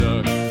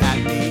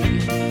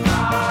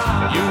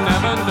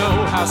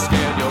how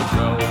scared you'll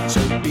grow to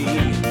be.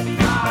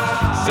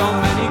 So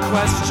many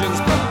questions,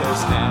 but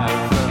there's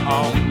never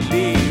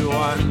only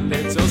one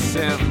little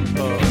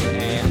simple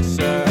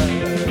answer.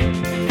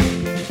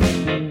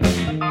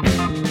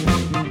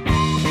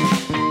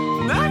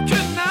 And I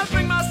could not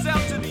bring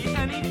myself to be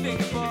anything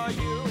for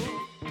you.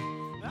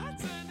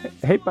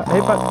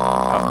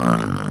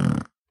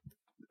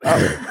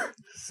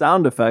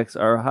 Sound effects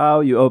are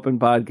how you open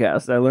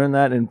podcasts. I learned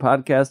that in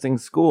podcasting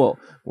school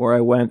where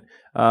I went.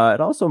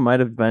 It also might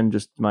have been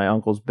just my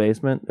uncle's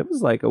basement. It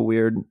was like a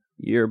weird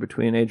year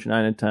between age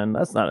 9 and 10.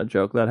 That's not a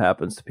joke. That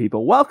happens to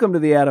people. Welcome to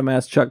the Adam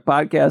Ask Chuck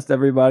podcast,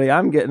 everybody.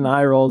 I'm getting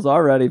eye rolls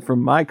already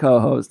from my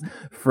co-host,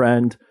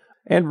 friend,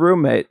 and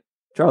roommate,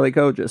 Charlie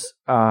Kogis.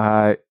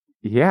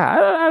 Yeah,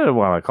 I didn't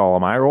want to call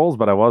them eye rolls,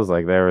 but I was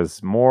like, there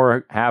was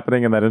more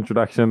happening in that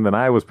introduction than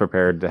I was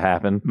prepared to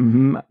happen.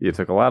 Mm-hmm. You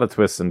took a lot of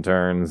twists and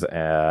turns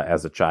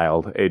as a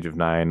child, age of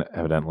 9,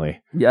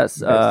 evidently.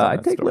 Yes, I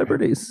take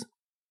liberties,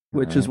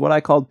 which is what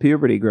I called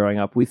puberty growing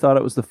up. We thought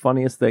it was the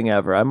funniest thing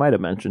ever. I might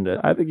have mentioned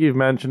it. I think you've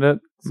mentioned it.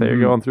 So you're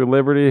going through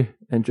liberty.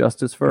 And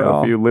justice for Got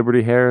all. a few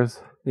liberty hairs.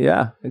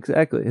 Yeah,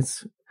 exactly.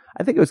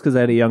 I think it was because I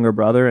had a younger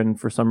brother, and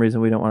for some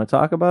reason we don't want to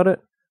talk about it.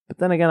 But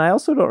then again, I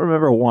also don't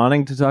remember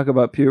wanting to talk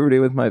about puberty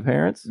with my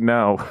parents.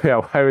 No. Yeah,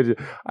 why would you?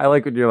 I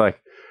like when you're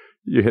like,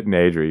 you hit an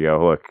age where you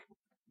go, look,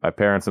 my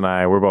parents and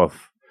I, we're both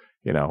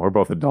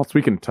adults.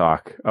 We can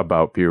talk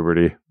about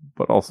puberty,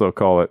 but also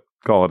call it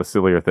a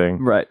sillier thing.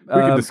 Right.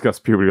 We can discuss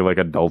puberty like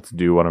adults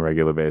do on a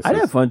regular basis. I'd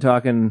have fun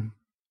talking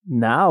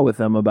now with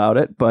them about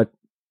it, but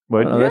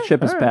that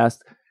ship has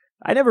passed.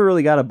 I never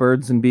really got a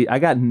birds and bees. I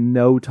got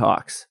no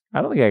talks.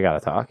 I don't think I got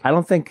to talk. I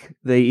don't think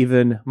they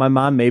even... My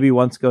mom maybe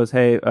once goes,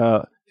 hey,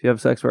 if you have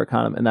sex, wear a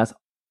condom. And that's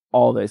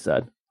all they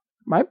said.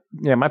 My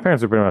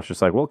parents are pretty much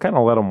just like, we'll kind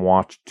of let them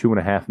watch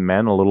 2.5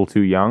 Men a little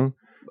too young,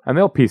 and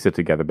they'll piece it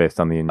together based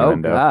on the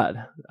innuendo. Oh,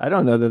 God. I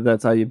don't know that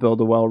that's how you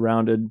build a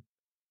well-rounded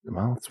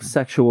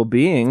sexual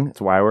being.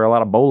 That's why I wear a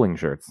lot of bowling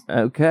shirts.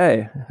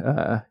 Okay.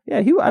 I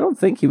don't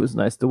think he was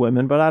nice to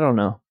women, but I don't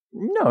know.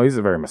 No, he's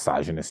a very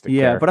misogynistic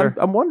character.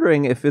 but I'm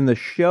wondering if in the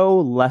show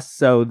less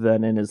so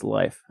than in his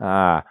life.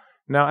 No,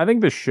 I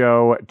think the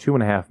show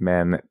 2.5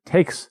 Men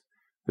takes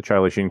the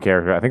Charlie Sheen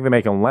character. I think they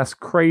make him less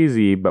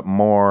crazy, but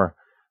more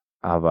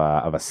of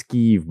a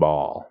skeeve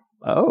ball.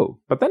 Oh.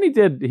 But then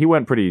he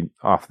went pretty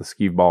off the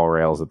skeeve ball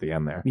rails at the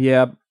end there.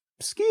 Yeah.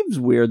 Skeeve's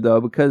weird, though,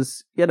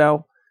 because, I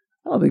don't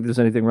think there's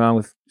anything wrong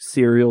with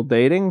serial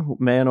dating,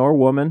 man or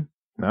woman.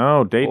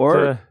 No, date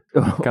or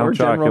Count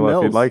Chocula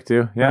if you'd like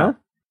to. Yeah, huh?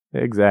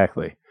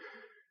 Exactly.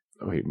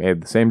 We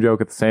made the same joke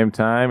at the same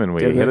time, and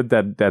we hit a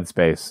dead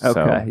space. Okay,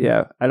 so.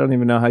 Yeah. I don't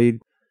even know how you...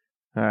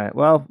 All right,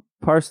 well...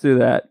 Parse through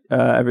that,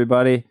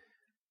 everybody.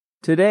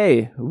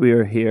 Today we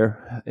are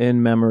here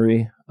in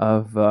memory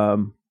of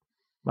all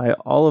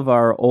of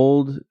our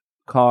old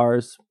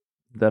cars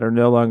that are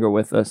no longer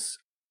with us.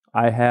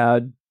 I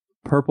had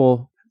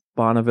purple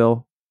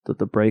Bonneville that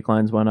the brake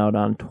lines went out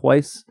on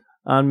twice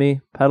on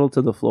me, pedal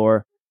to the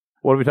floor.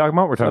 What are we talking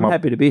about? We're talking about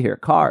happy to be here.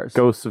 Cars.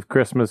 Ghosts of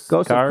Christmas.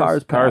 Ghosts of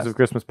Cars Past. Cars of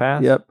Christmas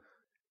Past. Yep.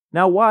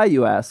 Now, why,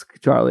 you ask?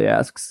 Charlie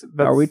asks.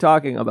 Are we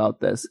talking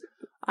about this?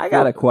 I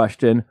got a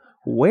question.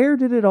 Where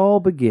did it all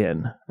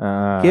begin?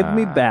 Give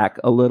me back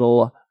a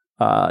little,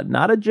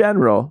 not a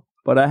General,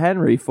 but a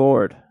Henry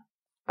Ford.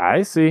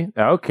 I see.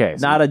 Okay.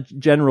 So not a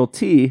General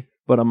T,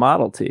 but a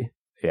Model T.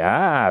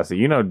 Yeah, so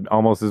you know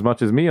almost as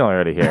much as me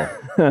already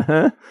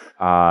here.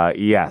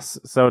 Yes.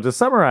 So to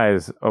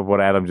summarize of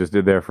what Adam just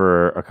did there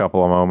for a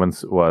couple of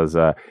moments was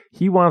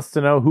he wants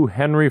to know who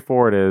Henry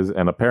Ford is,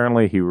 and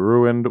apparently he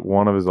ruined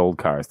one of his old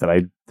cars. Did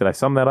I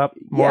sum that up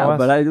more or less?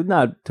 But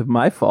not to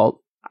my fault.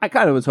 I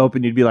kind of was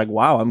hoping you'd be like,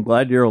 wow, I'm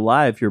glad you're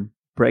alive. Your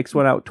brakes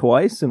went out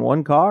twice in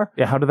one car.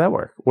 Yeah, how did that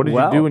work? What did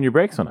you do when your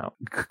brakes went out?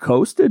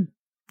 Coasted.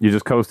 You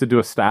just coasted to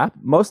a stop?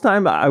 Most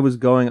time I was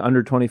going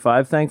under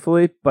 25,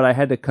 thankfully, but I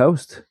had to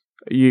coast.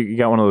 You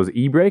got one of those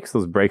e-brakes,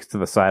 those brakes to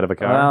the side of a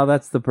car? Well,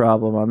 that's the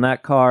problem. On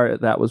that car,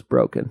 that was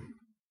broken.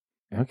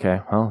 Okay,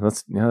 well,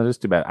 that is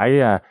too bad.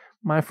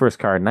 My first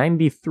car,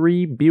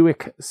 93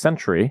 Buick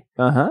Century.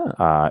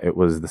 It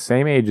was the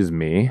same age as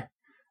me.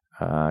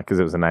 Because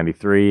it was a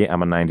 93,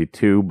 I'm a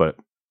 92, but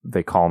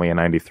they call me a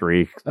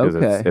 93 because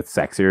it's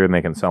sexier and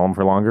they can sell them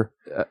for longer.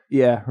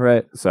 Yeah,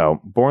 right.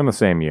 So, born the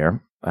same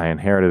year, I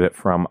inherited it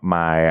from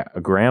my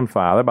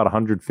grandfather, about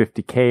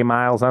 150K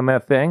miles on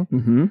that thing.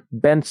 Mm-hmm.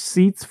 Bench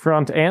seats,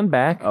 front and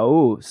back.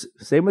 Oh,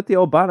 same with the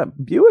old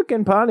Bonnet. Buick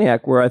and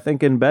Pontiac were, I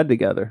think, in bed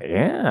together.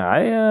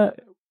 Yeah,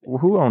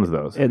 who owns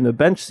those? And the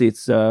bench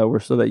seats were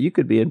so that you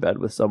could be in bed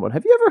with someone.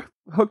 Have you ever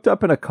hooked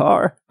up in a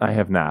car? I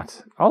have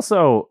not.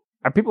 Also...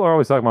 People are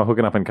always talking about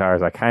hooking up in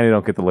cars. I kind of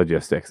don't get the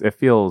logistics. It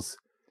feels...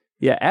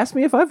 Yeah, ask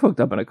me if I've hooked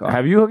up in a car.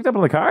 Have you hooked up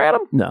in the car,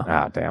 Adam? No.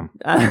 Ah, damn.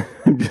 I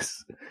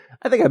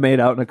think I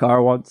made out in a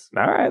car once.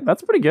 All right,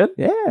 that's pretty good.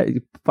 Yeah,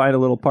 you find a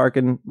little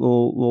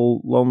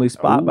little lonely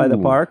spot by the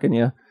park, and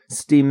you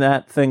steam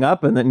that thing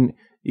up, and then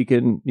you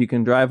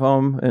can drive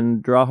home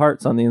and draw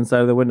hearts on the inside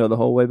of the window the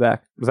whole way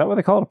back. Is that what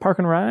they call it, a park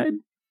and ride?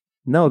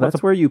 No,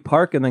 that's where you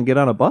park and then get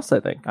on a bus, I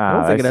think. I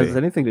don't think it has see.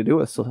 anything to do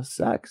with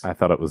sex. I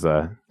thought it was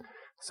a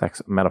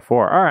sex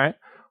metaphor. All right.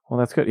 Well,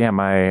 that's good. Yeah,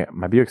 my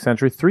Buick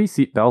Century, 3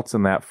 seat belts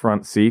in that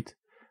front seat.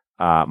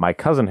 My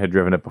cousin had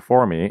driven it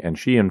before me, and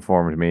she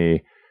informed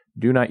me,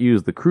 do not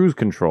use the cruise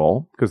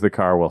control because the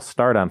car will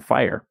start on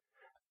fire.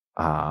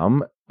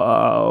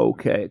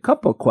 Okay, a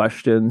couple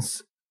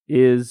questions.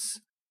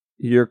 Is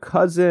your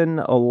cousin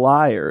a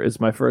liar is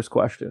my first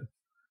question.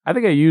 I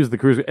think I used the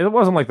cruise. It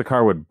wasn't like the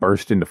car would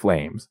burst into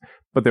flames,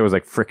 but there was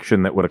like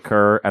friction that would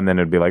occur, and then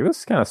it'd be like,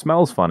 this kind of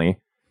smells funny.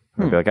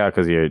 It'd be like, oh,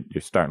 because you're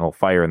starting a whole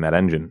fire in that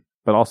engine.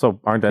 But also,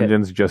 aren't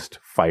engines just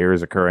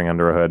fires occurring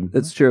under a hood?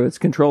 It's true. It's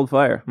controlled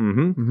fire.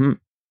 Mm-hmm.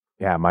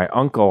 Yeah, my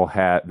uncle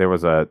there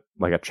was a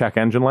check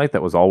engine light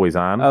that was always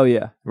on. Oh,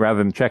 yeah. Rather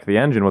than check the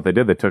engine, what they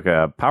did, they took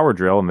a power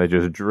drill and they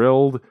just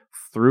drilled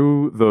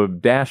through the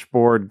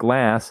dashboard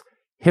glass,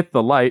 hit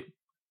the light,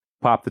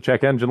 popped the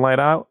check engine light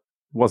out.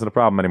 Wasn't a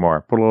problem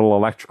anymore. Put a little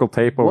electrical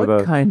tape over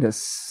What kind of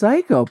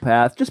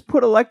psychopath? Just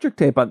put electric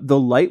tape on. The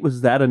light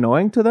was that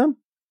annoying to them?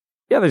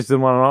 Yeah, they just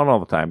didn't want it on all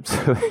the time.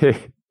 So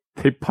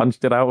they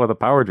punched it out with a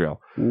power drill.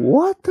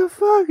 What the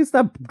fuck? It's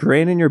not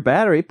draining your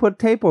battery. Put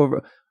tape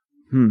over.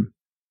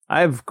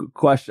 I have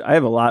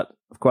a lot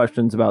of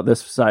questions about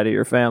this side of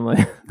your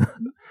family.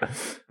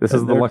 This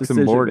is the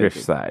Luxembourgish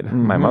side,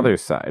 my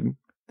mother's side.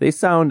 They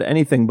sound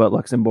anything but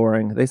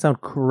Luxembourg. They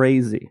sound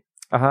crazy.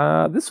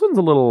 This one's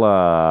a little,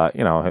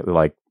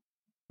 like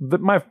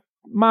my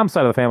mom's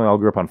side of the family all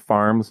grew up on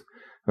farms,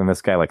 and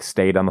this guy like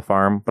stayed on the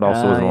farm, but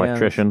also was an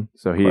electrician.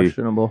 So he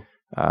questionable.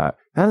 That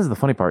is the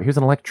funny part. He was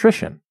an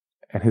electrician,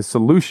 and his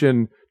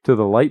solution to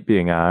the light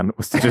being on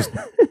was to just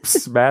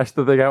smash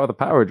the thing out with a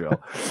power drill.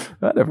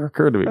 That never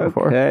occurred to me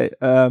before. Okay.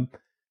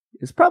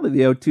 It's probably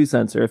the O2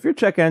 sensor. If your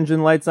check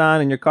engine light's on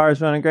and your car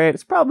is running great,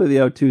 it's probably the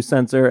O2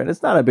 sensor, and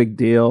it's not a big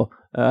deal.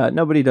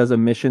 Nobody does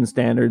emission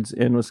standards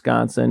in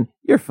Wisconsin.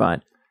 You're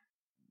fine.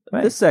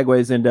 Right. This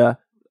segues into,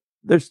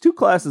 there's 2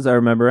 classes I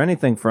remember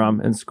anything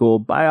from in school,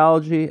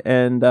 biology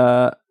and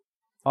auto.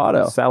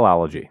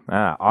 Cellology.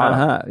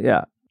 Auto.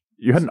 Yeah.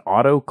 You had an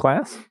auto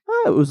class?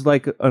 It was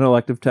like an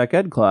elective tech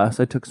ed class.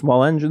 I took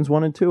small engines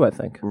 1 and 2, I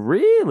think.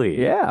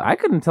 Really? Yeah. I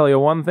couldn't tell you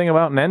one thing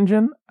about an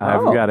engine.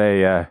 I've got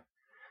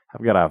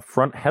a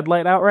front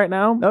headlight out right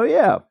now. Oh,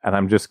 yeah. And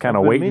I'm just kind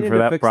of waiting for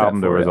that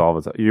problem to resolve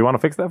itself. You want to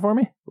fix that for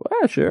me?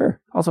 Well, sure.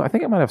 Also, I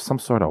think it might have some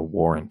sort of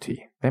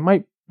warranty. They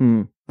might,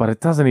 but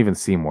it doesn't even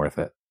seem worth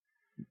it.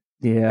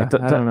 Yeah, I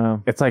don't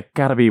know. It's like,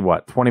 gotta be,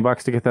 what,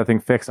 $20 to get that thing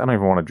fixed? I don't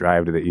even want to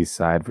drive to the east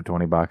side for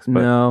 $20. But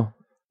no.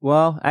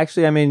 Well,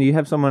 actually, I mean, you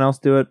have someone else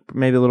do it,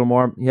 maybe a little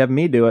more. You have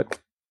me do it.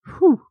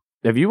 Whew.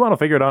 If you want to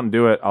figure it out and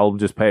do it, I'll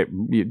just pay.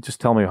 You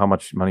just tell me how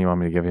much money you want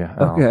me to give you.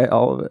 Okay,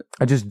 all of it.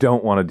 I just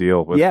don't want to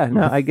deal with. Yeah,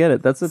 no, I get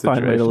it. That's a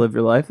situation. fine way to live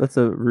your life. That's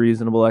a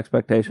reasonable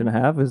expectation to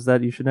have, is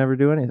that you should never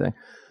do anything.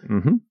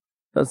 Mm-hmm.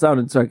 That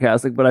sounded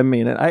sarcastic, but I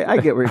mean it. I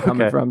get where you're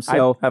coming from.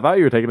 So I thought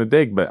you were taking a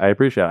dig, but I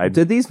appreciate it.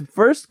 Did these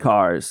first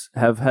cars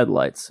have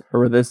headlights,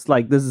 or were this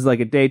is like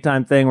a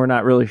daytime thing? We're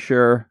not really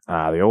sure.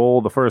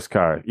 The first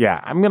car.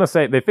 Yeah, I'm gonna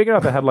say they figured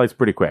out the headlights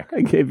pretty quick.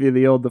 I gave you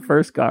the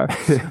first car.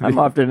 I'm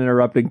often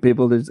interrupting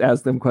people to just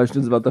ask them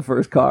questions about the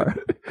first car.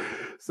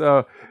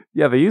 So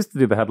yeah, they used to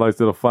do the headlights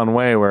in a fun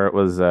way where it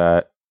was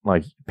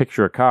like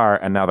picture a car,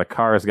 and now the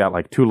car's got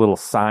like 2 little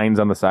signs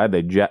on the side.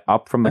 They jet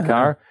up from the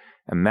car.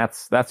 And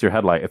that's your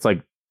headlight. It's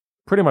like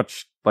pretty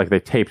much like they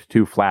taped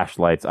 2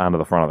 flashlights onto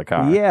the front of the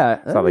car. Yeah,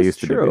 that's how they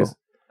used to do these.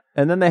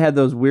 And then they had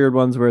those weird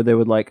ones where they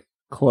would like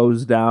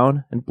close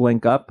down and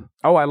blink up.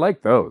 Oh, I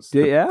like those.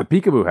 Yeah, the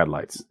peekaboo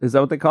headlights. Is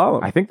that what they call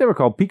them? I think they were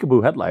called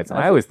peekaboo headlights. And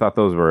I always thought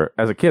those were,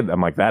 as a kid, I'm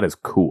like, that is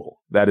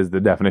cool. That is the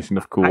definition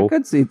of cool. I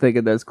could see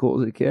thinking that's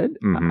cool as a kid.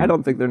 Mm-hmm. I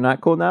don't think they're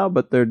not cool now,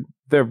 but they're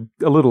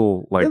a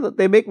little like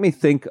they make me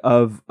think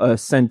of a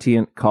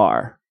sentient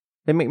car.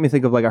 They make me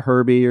think of like a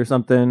Herbie or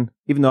something,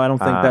 even though I don't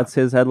think that's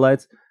his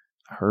headlights.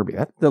 Herbie,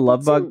 the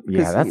Love Bug.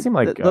 That seemed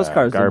like those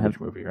cars garbage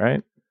movie,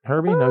 right?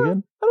 Herbie, no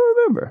good. I don't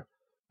remember.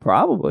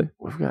 Probably.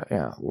 We've got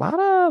a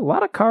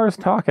lot of cars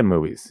talking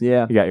movies.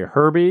 Yeah, you got your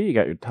Herbie, you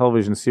got your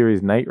television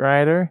series Knight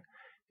Rider,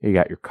 you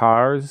got your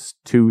Cars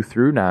 2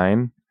 through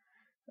 9.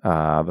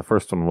 The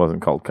first one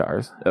wasn't called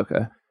Cars.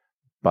 Okay,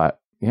 but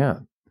yeah,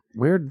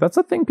 weird. That's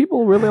a thing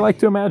people really like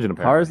to imagine.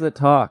 Apparently. Cars that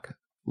talk.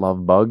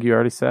 Love Bug, you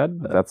already said.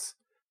 That's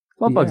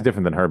Love Bug's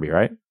different than Herbie,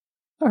 right?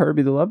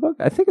 Herbie the Love Bug?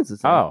 I think it's the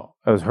same. Oh,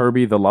 it was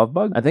Herbie the Love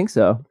Bug? I think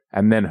so.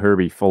 And then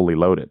Herbie Fully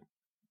Loaded.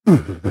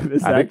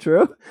 Is that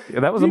true? Yeah,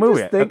 that was a movie. You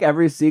just think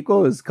every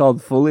sequel is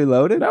called Fully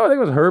Loaded? No, I think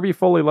it was Herbie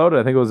Fully Loaded.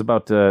 I think it was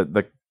about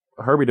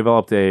Herbie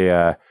developed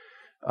a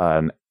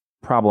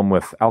problem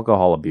with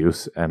alcohol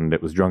abuse, and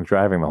it was drunk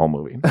driving the whole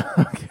movie.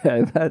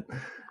 Okay,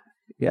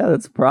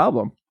 that's a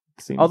problem.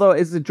 Although,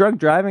 is it drunk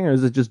driving or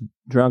is it just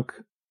drunk?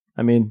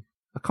 I mean,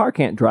 a car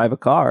can't drive a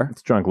car.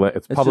 It's drunk.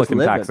 It's public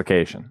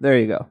intoxication. There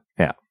you go.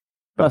 Yeah.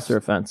 Lesser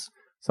offense.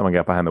 Someone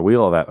got behind the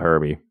wheel of that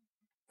Herbie.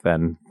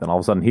 Then all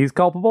of a sudden he's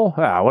culpable?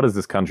 What is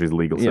this country's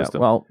legal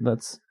system? Well,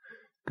 that's a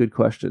good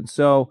question.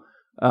 So,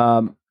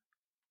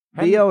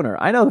 the owner.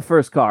 I know the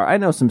first car. I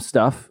know some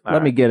stuff.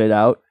 Let me get it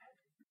out.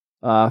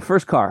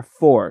 First car,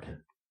 Ford.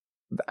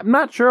 I'm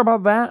not sure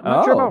about that. I'm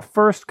not sure about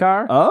first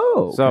car.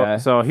 Oh, okay.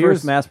 So here's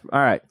first mass. All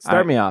right,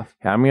 start me off.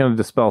 I'm going to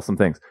dispel some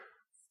things.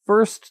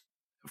 First,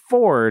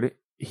 Ford,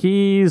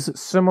 he's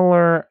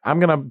similar. I'm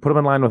going to put him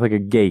in line with like a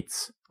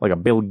Gates, like a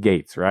Bill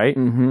Gates, right?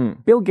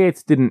 Mm-hmm. Bill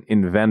Gates didn't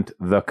invent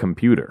the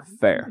computer.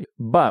 Fair.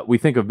 But we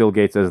think of Bill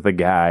Gates as the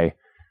guy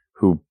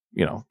who,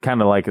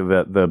 kind of like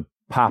the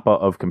papa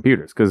of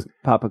computers, because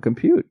Papa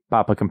Compute.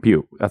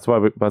 That's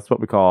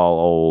what we call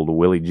old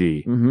Willie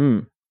G. Mm-hmm.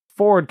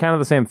 Ford, kind of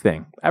the same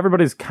thing.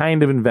 Everybody's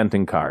kind of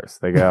inventing cars.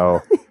 They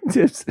go,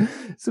 it's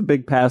a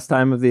big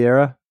pastime of the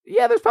era.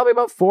 yeah, there's probably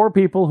about 4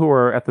 people who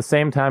are at the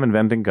same time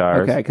inventing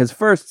cars. Okay, because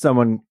first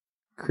someone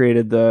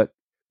created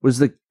was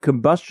the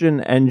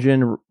combustion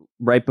engine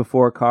right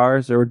before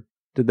cars, or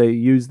did they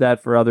use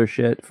that for other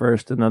shit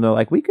first? And then they're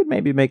like, we could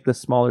maybe make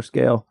this smaller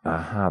scale.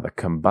 The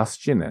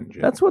combustion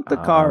engine. That's what the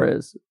car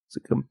is. It's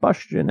a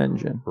combustion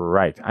engine.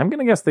 Right. I'm going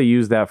to guess they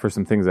used that for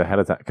some things ahead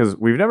of time, because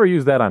we've never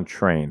used that on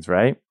trains,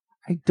 right?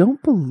 I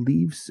don't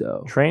believe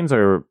so. Trains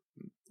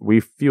we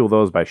fuel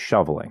those by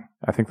shoveling.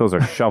 I think those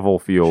are shovel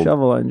fueled.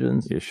 Shovel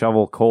engines. You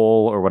shovel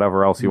coal or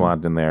whatever else you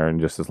want in there, and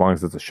just as long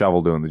as it's a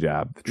shovel doing the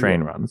job, the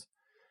train runs.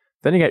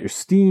 Then you got your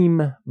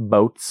steam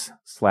boats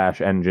 /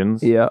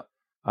 engines. Yeah.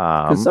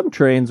 Because some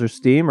trains are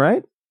steam,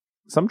 right?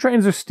 Some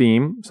trains are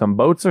steam. Some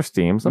boats are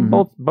steam. Some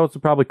boats are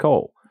probably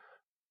coal.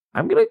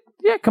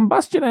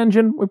 Combustion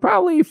engine. We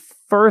probably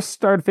first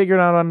started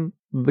figuring out on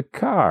the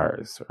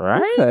cars,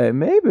 right? Okay,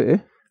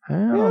 maybe. I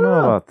don't know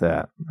about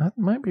that. That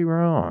might be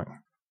wrong.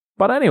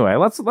 But anyway,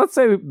 let's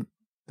say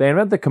they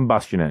invent the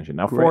combustion engine.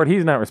 Now, Ford,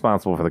 he's not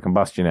responsible for the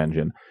combustion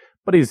engine,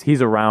 but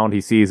he's around. He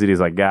sees it. He's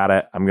like, got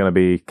it. I'm going to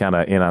be kind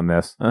of in on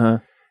this. Uh-huh.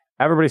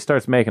 Everybody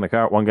starts making a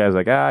car. One guy's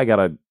like,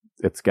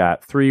 it's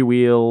got 3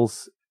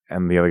 wheels.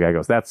 And the other guy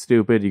goes, that's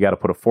stupid. You got to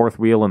put a 4th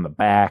wheel in the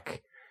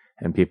back.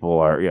 And people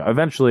are,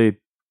 eventually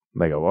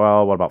they go,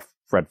 well, what about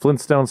Fred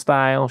Flintstone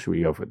style? Should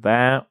we go for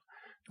that?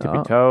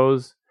 Tippy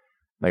toes?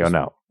 They go,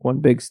 no. One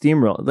big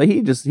steam roller. Like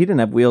he didn't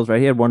have wheels, right?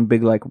 He had one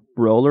big like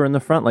roller in the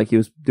front, like he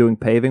was doing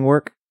paving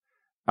work.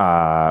 He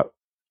had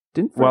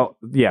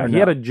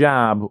a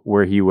job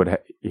where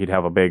he'd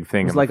have a big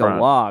thing. It was like a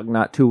log,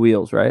 not 2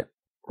 wheels, right?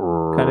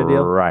 Kind of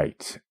deal,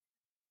 right?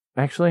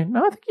 Actually,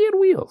 no, I think he had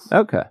wheels.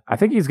 Okay, I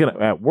think he's gonna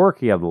at work.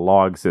 He had the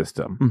log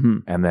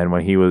system, and then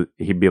when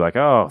he'd be like,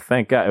 "Oh,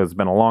 thank God, it's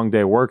been a long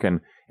day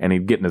working," and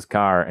he'd get in his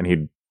car and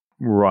he'd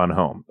run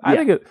home. I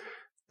think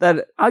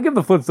I'll give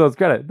the Flintstones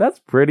credit. That's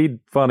pretty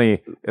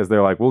funny. As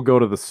they're like, we'll go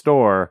to the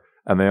store,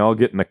 and they all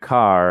get in a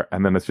car,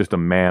 and then it's just a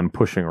man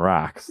pushing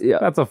rocks. Yeah,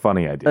 that's a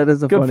funny idea. That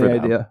is a funny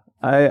idea.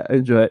 I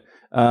enjoy it.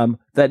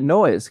 That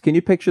noise. Can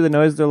you picture the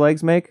noise their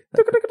legs make?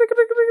 Yeah,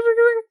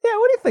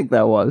 what do you think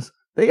that was?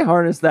 They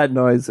harness that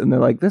noise, and they're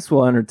like, this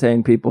will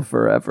entertain people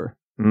forever.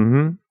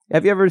 Mm-hmm.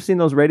 Have you ever seen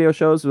those radio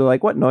shows where they're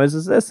like, what noise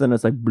is this? And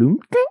it's like, bloom.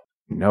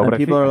 No, and but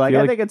people are like,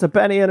 I think it's a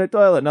penny in a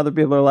toilet. And other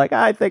people are like,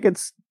 I think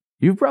it's...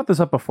 You've brought this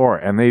up before,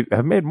 and they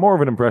have made more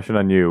of an impression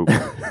on you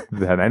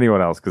than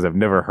anyone else, because I've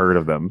never heard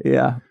of them.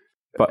 Yeah.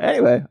 But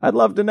anyway, I'd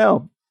love to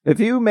know. If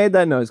you made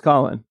that noise,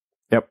 call in.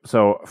 Yep.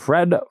 So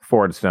Fred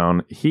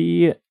Fordstone,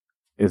 he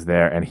is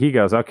there, and he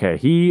goes, okay,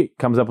 he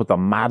comes up with the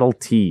Model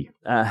T.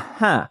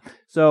 Uh-huh.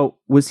 So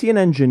was he an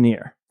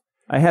engineer?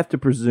 I have to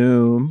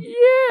presume.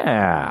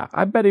 Yeah.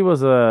 I bet he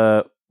was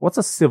what's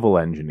a civil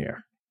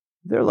engineer?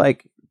 They're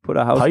like, put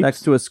a house Pipes?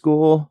 next to a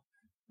school.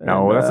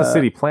 No, that's a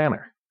city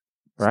planner.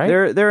 Right?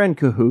 They're in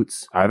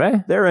cahoots. Are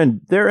they? They're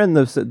in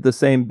the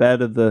same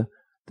bed of they're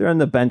in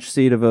the bench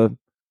seat of a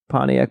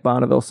Pontiac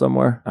Bonneville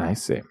somewhere. I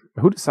see.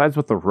 Who decides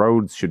what the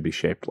roads should be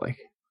shaped like?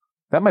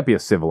 That might be a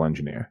civil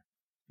engineer.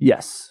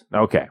 Yes.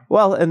 Okay.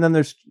 Well, and then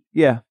there's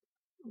all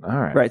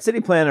right. Right. City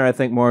planner, I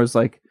think more is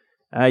like,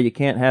 you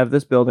can't have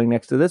this building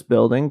next to this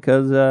building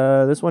because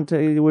this one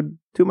would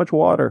too much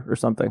water or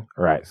something.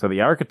 Right. So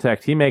the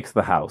architect, he makes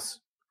the house,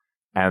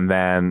 and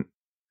then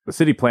the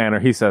city planner,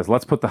 he says,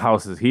 let's put the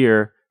houses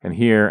here and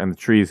the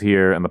trees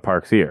here and the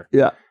parks here.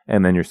 Yeah.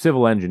 And then your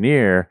civil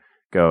engineer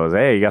goes,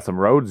 hey, you got some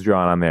roads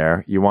drawn on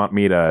there. You want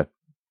me to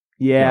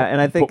and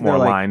I think put more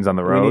lines on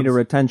the roads? We need a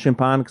retention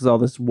pond because all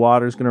this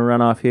water's going to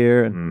run off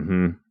here.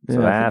 And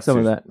So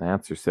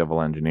that's your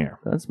civil engineer.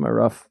 That's my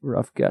rough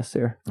guess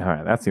here. All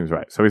right, that seems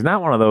right. So he's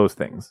not one of those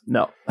things.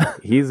 No.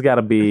 He's got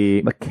to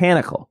be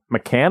mechanical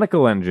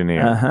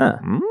engineer. Uh-huh.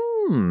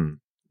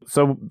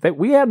 So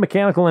we had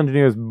mechanical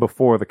engineers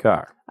before the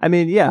car. I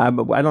mean, yeah,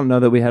 I don't know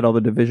that we had all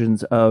the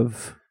divisions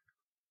of...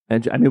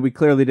 I mean, we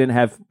clearly didn't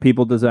have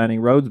people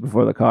designing roads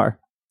before the car.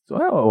 So,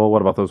 well,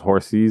 what about those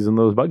horses and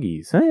those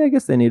buggies? I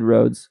guess they need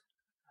roads.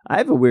 I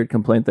have a weird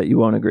complaint that you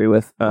won't agree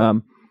with.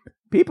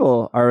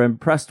 People are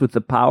impressed with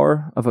the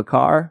power of a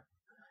car.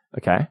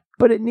 Okay.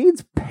 But it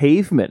needs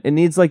pavement. It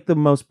needs like the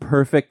most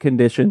perfect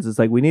conditions. It's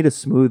like we need a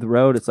smooth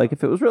road. It's like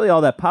if it was really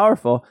all that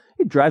powerful,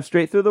 you'd drive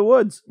straight through the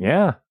woods.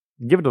 Yeah.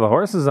 Give it to the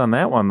horses on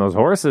that one. Those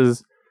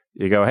horses,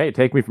 you go, hey,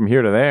 take me from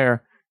here to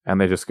there. And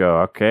they just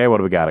go, okay, what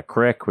do we got? A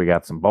creek. We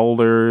got some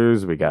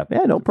boulders. We got...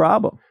 Yeah, no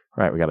problem.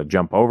 Right. We got to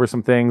jump over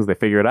some things. They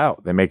figure it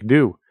out. They make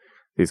do.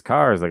 these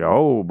cars, they go,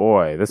 oh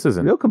boy, this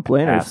isn't Real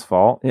complainers.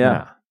 asphalt.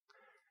 Yeah.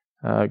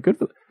 Good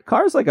for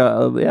Car's like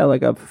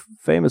a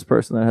famous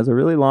person that has a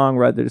really long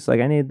ride. They're just like,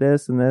 I need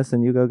this and this,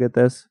 and you go get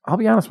this. I'll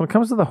be honest, when it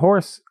comes to the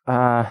horse,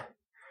 I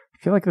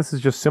feel like this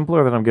is just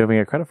simpler than I'm giving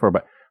it credit for,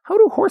 but how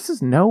do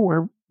horses know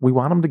where we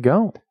want them to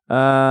go?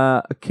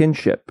 A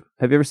kinship.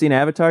 Have you ever seen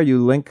Avatar?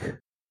 You link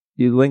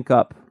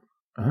up.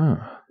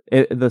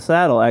 The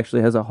saddle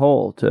actually has a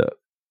hole to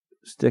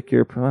stick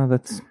your.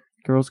 That's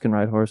girls can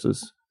ride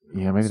horses.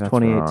 Yeah, maybe It's that's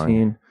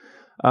 2018.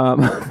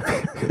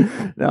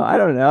 No, I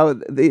don't know.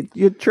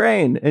 You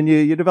train and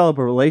you develop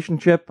a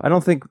relationship. I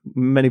don't think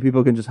many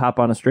people can just hop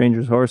on a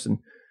stranger's horse and.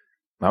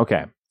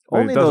 Okay.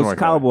 Only those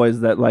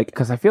cowboys that like.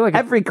 Because I feel like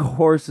every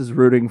horse is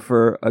rooting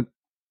for a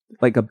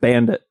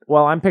bandit.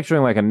 Well, I'm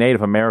picturing like a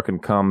Native American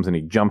comes and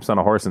he jumps on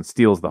a horse and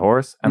steals the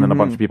horse, and then a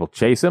bunch of people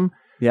chase him.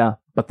 Yeah.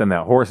 But then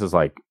that horse is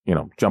like,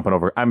 jumping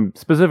over. I'm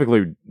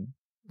specifically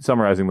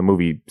summarizing the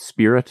movie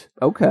Spirit.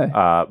 Okay.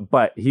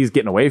 But he's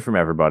getting away from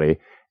everybody.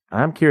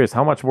 And I'm curious,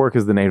 how much work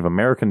is the Native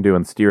American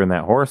doing steering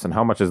that horse, and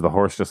how much is the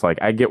horse just like,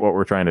 I get what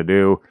we're trying to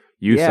do.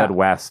 You said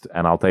west,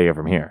 and I'll take it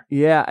from here.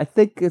 Yeah, I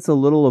think it's a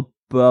little of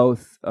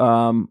both.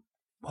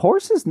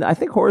 Horses, I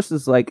think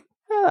horses like,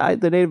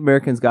 the Native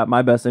Americans got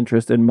my best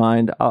interest in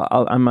mind.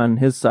 I'm on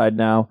his side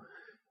now.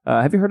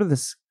 Have you heard of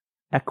this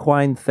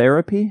equine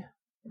therapy?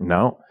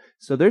 No.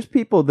 So there's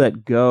people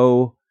that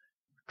go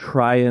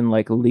try and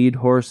like lead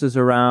horses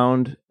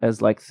around as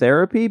like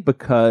therapy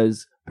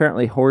because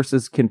apparently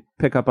horses can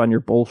pick up on your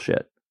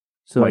bullshit.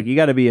 So like you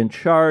got to be in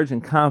charge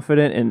and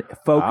confident and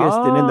focused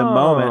and in the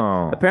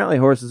moment. Apparently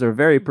horses are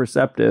very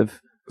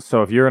perceptive.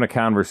 So if you're in a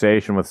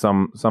conversation with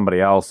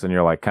somebody else and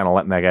you're like kind of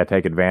letting that guy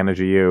take advantage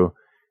of you,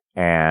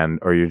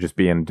 or you're just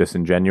being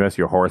disingenuous,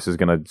 your horse is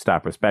going to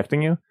stop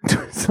respecting you?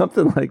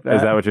 Something like that.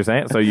 Is that what you're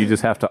saying? So you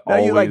just have to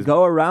always... you like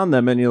go around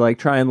them and you like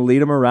try and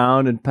lead them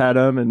around and pet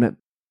them and...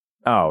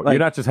 Oh, you're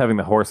not just having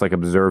the horse like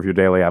observe your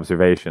daily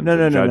observations.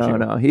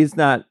 No. He's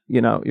not,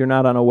 you're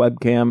not on a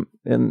webcam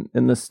in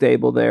the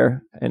stable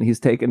there and he's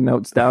taking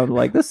notes down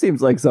like, this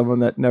seems like someone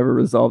that never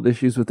resolved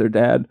issues with their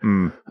dad.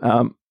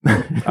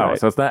 Right.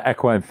 So it's not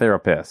equine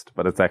therapist,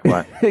 but it's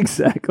equine.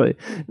 Exactly.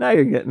 Now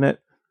you're getting it.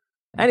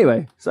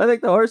 Anyway, so I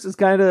think the horses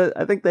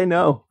I think they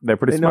know. They're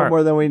pretty smart. They know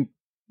more than we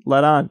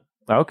let on.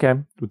 Okay.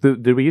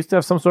 Did we used to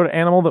have some sort of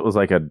animal that was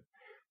like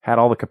had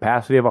all the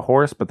capacity of a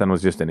horse, but then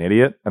was just an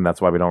idiot, and that's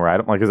why we don't ride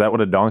them? Like, is that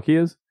what a donkey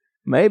is?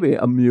 Maybe.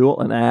 A mule,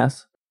 an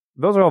ass.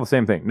 Those are all the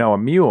same thing. No, a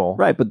mule.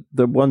 Right, but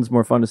the one's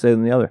more fun to say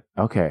than the other.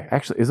 Okay.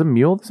 Actually, is a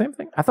mule the same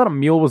thing? I thought a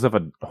mule was if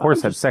a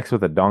horse had sex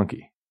with a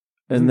donkey.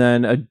 And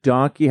then a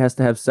donkey has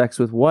to have sex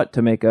with what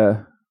to make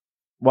a...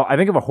 Well, I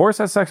think if a horse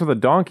has sex with a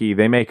donkey,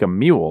 they make a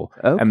mule,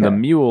 and the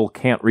mule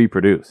can't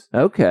reproduce.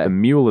 Okay. The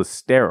mule is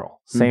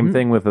sterile. Same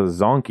thing with a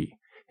zonkey.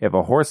 If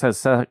a horse has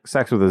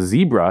sex with a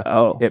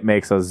zebra, it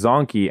makes a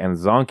zonkey, and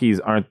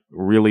zonkeys aren't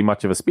really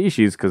much of a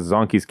species because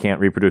zonkeys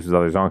can't reproduce with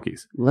other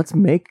zonkeys. Let's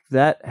make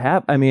that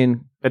happen. I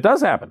mean... It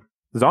does happen.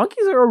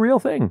 Zonkeys are a real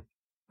thing.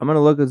 I'm going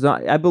to look at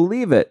I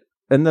believe it.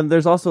 And then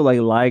there's also like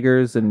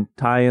ligers and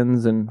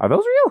tie-ins and... Are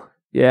those real?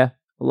 Yeah.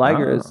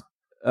 Ligers.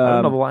 I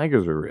don't know the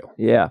ligers are real.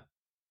 Yeah.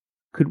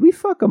 Could we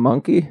fuck a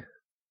monkey?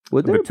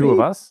 Would there the two of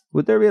us?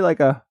 Would there be like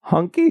a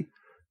hunky?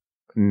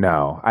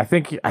 No, I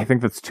think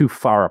that's too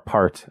far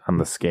apart on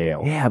the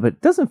scale. Yeah, but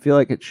it doesn't feel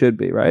like it should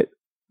be, right?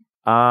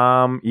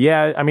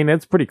 Yeah, I mean,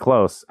 it's pretty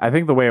close. I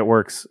think the way it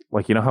works,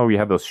 like, you know how you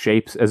have those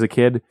shapes as a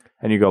kid,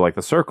 and you go like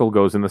the circle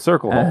goes in the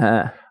circle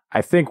hole.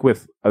 I think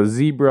with a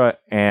zebra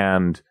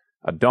and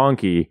a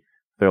donkey,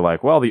 they're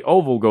like, well, the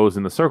oval goes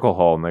in the circle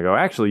hole, and they go,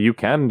 actually, you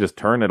can just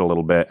turn it a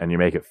little bit and you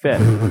make it fit.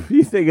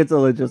 You think it's a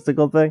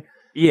logistical thing?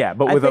 Yeah,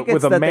 but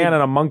with a man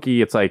and a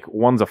monkey, it's like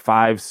one's a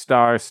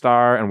 5-star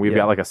star, and we've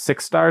got like a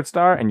 6-star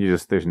star, and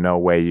there's no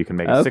way you can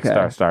make a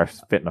 6-star star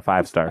fit in a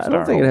 5-star star. I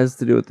don't think it has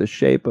to do with the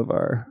shape of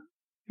our...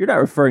 You're not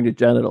referring to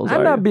genitals,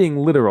 I'm not being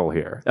literal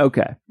here.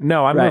 Okay.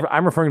 No,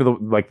 I'm referring to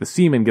the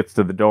semen gets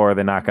to the door,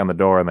 they knock on the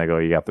door, and they go,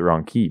 you got the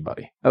wrong key,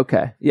 buddy.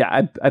 Okay.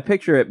 Yeah, I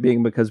picture it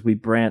being because we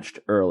branched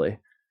early.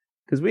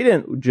 Because we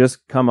didn't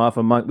just come off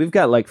a monkey. We've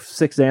got like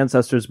 6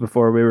 ancestors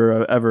before we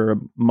were ever a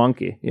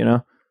monkey,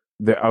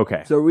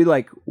 Okay. So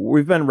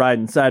we've been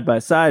riding side by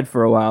side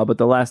for a while, but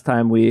the last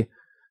time we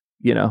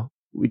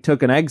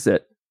took an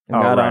exit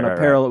and got on a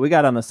parallel, we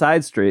got on the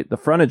side street, the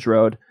frontage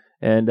road,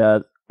 and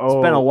it's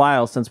been a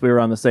while since we were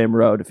on the same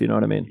road, if you know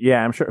what I mean.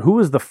 Yeah, I'm sure. Who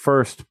was the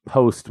first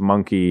post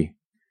monkey?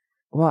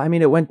 Well, I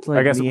mean, it went like,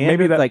 I guess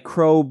maybe that, like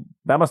Crow.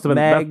 That must have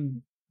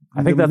been.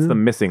 I think that's the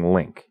missing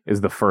link.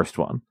 Is the first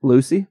one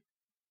Lucy?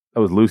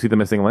 Oh, was Lucy the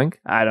missing link?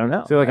 I don't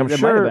know. So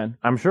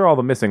I'm sure all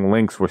the missing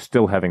links were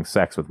still having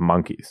sex with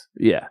monkeys.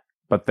 Yeah.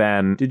 But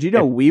then... Did you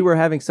know we were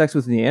having sex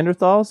with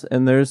Neanderthals,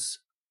 and there's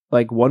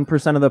like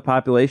 1% of the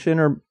population,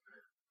 or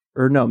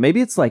no,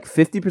 maybe it's like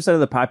 50% of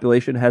the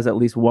population has at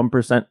least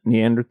 1%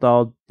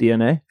 Neanderthal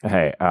DNA?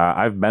 Hey,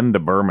 I've been to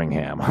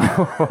Birmingham.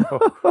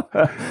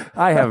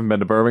 I haven't been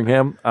to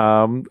Birmingham,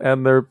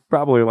 and they're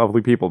probably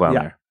lovely people down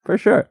there. For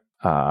sure.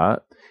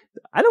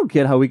 I don't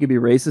get how we could be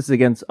racist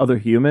against other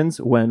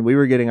humans when we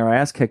were getting our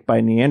ass kicked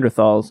by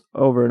Neanderthals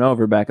over and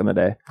over back in the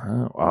day.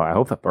 Oh, well, I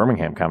hope that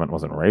Birmingham comment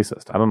wasn't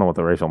racist. I don't know what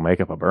the racial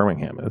makeup of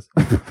Birmingham is.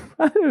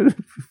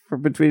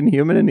 Between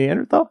human and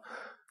Neanderthal?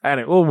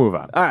 Anyway, we'll move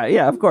on. All right,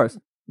 yeah, of course.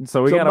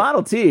 So we got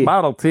Model T.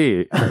 Model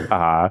T.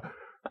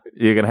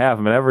 You can have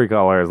them in every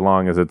color as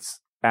long as it's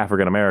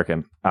African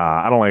American.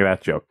 I don't like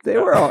that joke. They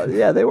were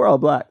all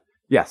black.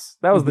 Yes,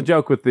 that was the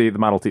joke with the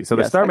Model T. So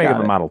they start making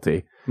the Model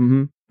T.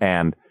 Mm-hmm.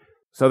 And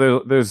so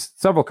there's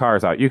several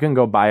cars out. You can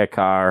go buy a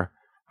car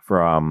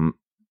from,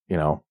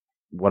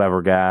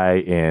 whatever guy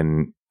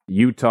in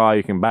Utah.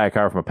 You can buy a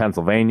car from a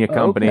Pennsylvania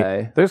company.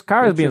 Okay. There's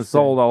cars being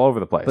sold all over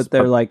the place. But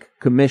they're like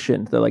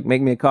commissioned. They're like,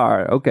 make me a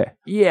car. Okay.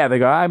 Yeah, they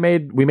go,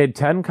 we made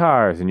 10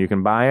 cars and you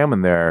can buy them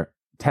and they're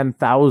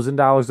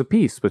 $10,000 a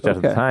piece, which at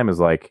the time is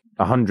like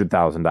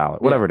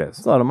 $100,000, whatever it is.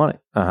 It's a lot of money.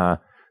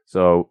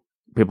 So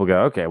people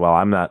go, okay, well,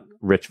 I'm not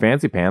rich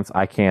fancy pants.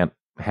 I can't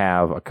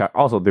have a car.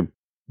 Also, they're,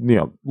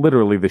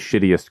 literally the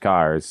shittiest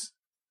cars.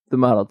 The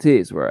Model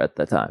Ts were at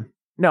the time.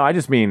 No, I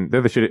just mean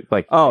they're the shitty.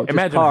 Like,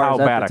 imagine how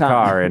bad a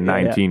car in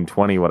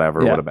 1920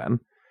 whatever would have been.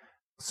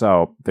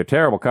 So they're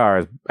terrible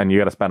cars, and you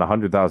got to spend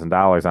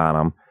 $100,000 on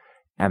them.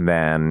 And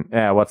then,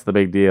 what's the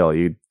big deal?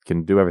 You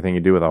can do everything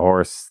you do with a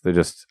horse. They're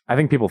just. I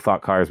think people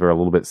thought cars were a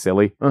little bit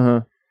silly.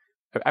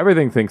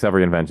 Everything thinks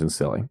every invention's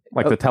silly.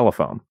 Like the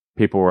telephone.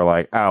 People were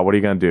like, "Oh, what are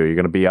you going to do? You're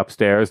going to be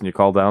upstairs and you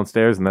call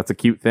downstairs, and that's a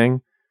cute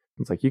thing."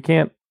 It's like you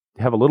can't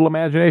have a little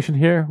imagination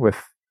here.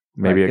 With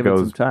maybe it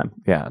goes time.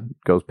 Yeah, it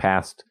goes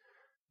past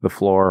the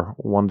floor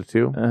 1 to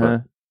 2.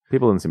 But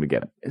people didn't seem to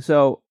get it.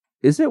 So,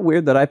 is it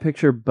weird that I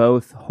picture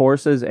both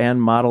horses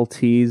and Model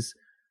Ts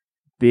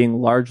being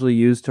largely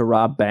used to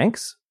rob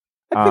banks?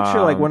 I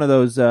picture like one of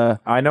those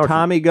I know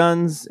Tommy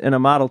guns in a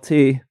Model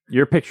T.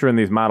 You're picturing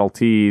these Model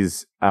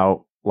Ts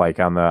out like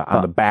on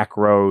the back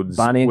roads,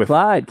 Bonnie and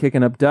Clyde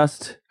kicking up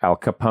dust, Al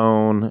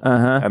Capone,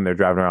 and they're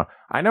driving around.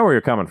 I know where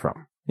you're coming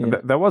from.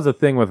 Yeah. There was a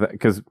thing with it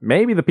because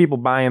maybe the people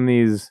buying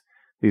these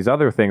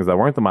other things that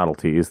weren't the Model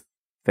Ts,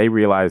 they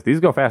realized these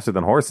go faster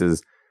than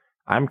horses.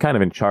 I'm kind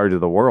of in charge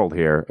of the world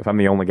here if I'm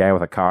the only guy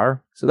with a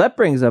car. So that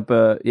brings up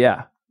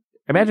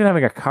Imagine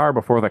having a car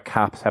before the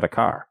cops had a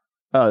car.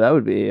 Oh, that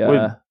would be...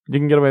 you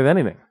can get away with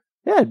anything.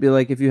 Yeah, it'd be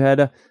like if you had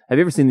have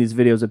you ever seen these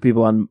videos of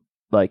people on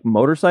like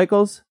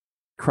motorcycles?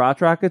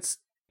 Crotch rockets?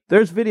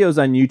 There's videos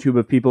on YouTube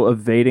of people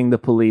evading the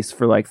police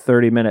for like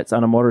 30 minutes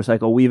on a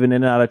motorcycle, weaving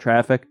in and out of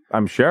traffic.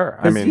 I'm sure.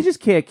 I mean, you just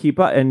can't keep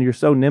up, and you're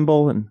so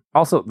nimble. And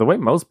also, the way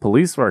most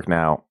police work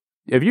now,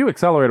 if you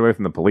accelerate away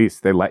from the police,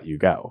 they let you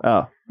go.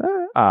 Oh.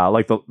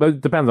 It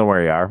depends on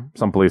where you are.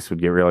 Some police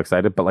would get real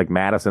excited, but like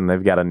Madison,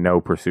 they've got a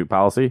no pursuit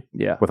policy.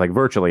 Yeah. With like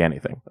virtually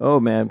anything. Oh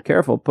man,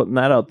 careful putting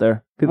that out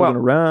there. People are gonna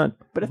run.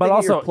 But if they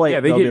also, get your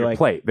plate, they get your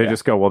plate. They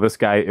just go, well, this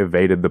guy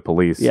evaded the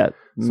police. Yeah.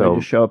 So they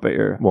just show up at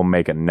your. We'll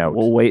make a note.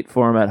 We'll wait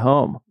for him at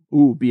home.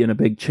 Ooh, be in a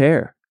big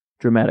chair.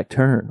 Dramatic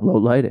turn. Low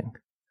lighting.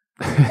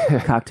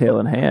 Cocktail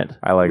in hand.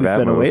 I like that.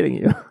 We've been awaiting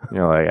you.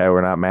 You're like, hey,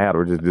 we're not mad.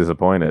 We're just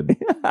disappointed.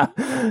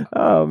 Yeah.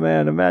 Oh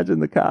man, imagine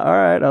the cop. All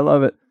right, I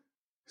love it.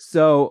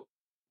 So,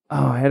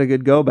 I had a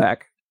good go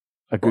back.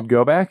 A good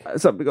go back?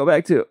 Something to go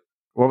back to.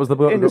 What was the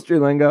industry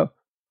lingo?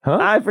 Huh?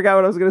 I forgot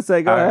what I was going to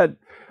say. Go ahead.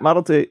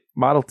 Model T.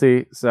 Model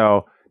T.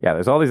 So, yeah,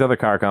 there's all these other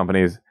car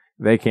companies.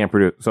 They can't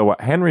produce. So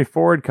what Henry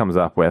Ford comes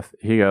up with,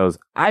 he goes,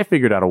 I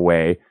figured out a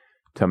way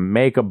to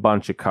make a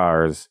bunch of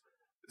cars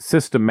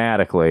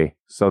systematically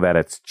so that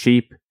it's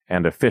cheap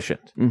and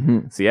efficient.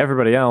 Mm-hmm. See,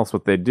 everybody else,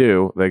 what they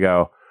do, they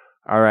go,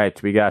 all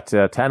right, we got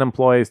 10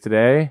 employees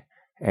today,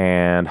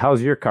 and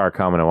how's your car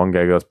coming? And one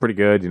guy goes, pretty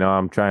good.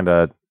 I'm trying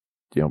to,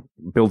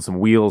 build some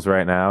wheels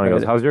right now. And he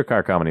goes, how's your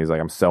car coming? He's like,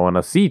 I'm sewing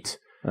a seat.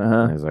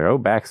 And he's like, oh,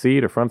 back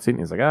seat or front seat? And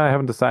he's like, I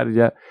haven't decided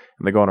yet.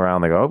 And they're going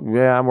around. They go, oh,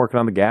 yeah, I'm working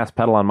on the gas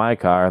pedal on my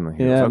car. And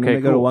he goes, okay, and then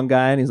they go to one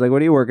guy and he's like,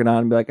 what are you working on?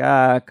 And be like,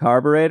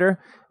 carburetor.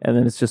 And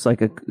then it's just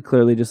like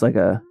clearly just like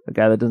a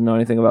guy that doesn't know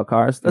anything about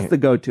cars. That's the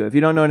go-to. If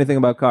you don't know anything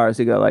about cars,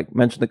 you go like,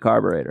 mention the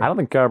carburetor. I don't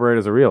think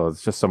carburetors are real.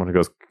 It's just someone who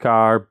goes,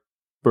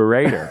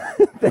 carburetor.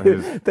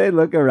 they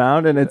look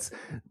around and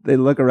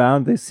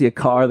they see a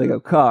car, they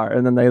go, car.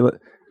 And then they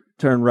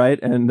turn right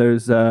and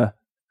there's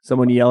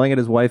someone yelling at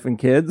his wife and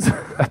kids.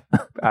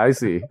 I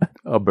see.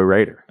 A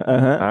berater. All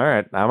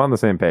right. I'm on the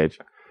same page.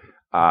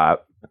 So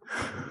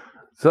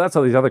that's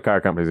how these other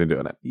car companies are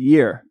doing it.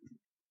 Year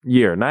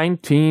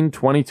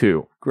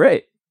 1922.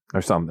 Great.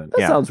 Or something.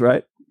 That sounds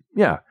right.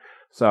 Yeah.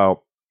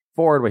 So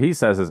Ford, what he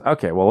says is,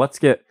 okay, well,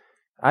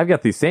 I've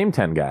got these same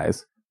 10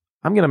 guys.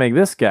 I'm going to make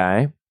this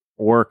guy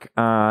work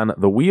on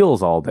the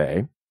wheels all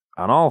day.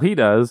 And all he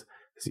does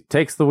is he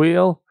takes the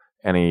wheel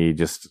and he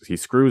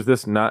screws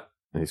this nut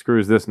and he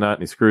screws this nut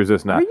and he screws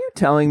this nut. Are you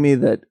telling me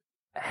that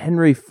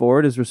Henry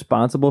Ford is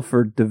responsible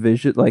for the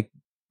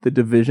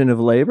division of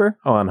labor?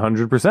 Oh,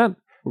 100%.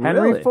 Really?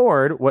 Henry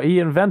Ford, what he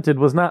invented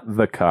was not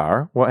the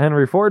car. What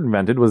Henry Ford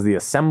invented was the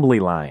assembly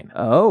line.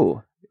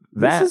 Oh.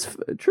 This is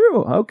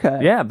true. Okay.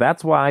 Yeah,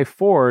 that's why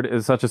Ford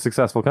is such a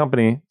successful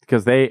company,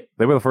 because they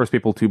were the first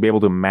people to be able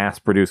to mass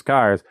produce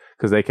cars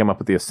because they came up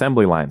with the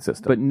assembly line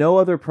system. But no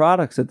other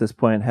products at this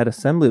point had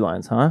assembly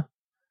lines, huh?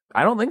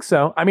 I don't think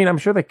so. I mean, I'm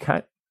sure they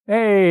cut.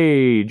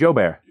 Hey, Joe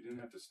Bear. You didn't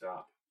have to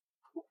stop.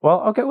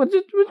 Well, okay. What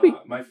did we?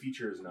 My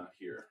feature is not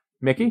here.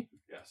 Mickey?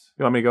 Yes.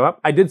 You want me to go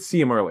up? I did see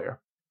him earlier.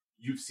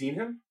 You've seen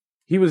him?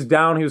 He was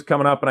down. He was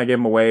coming up, and I gave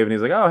him a wave, and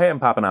he's like, "Oh, hey, I'm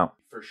popping out."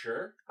 For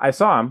sure? I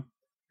saw him.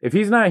 If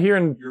he's not here,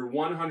 and You're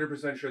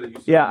 100% sure that you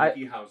saw Yeah,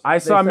 Mickey House. I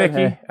saw said Mickey,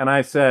 hey. and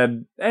I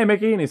said, "Hey,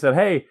 Mickey," and he said,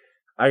 "Hey,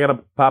 I gotta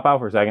pop out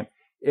for a second.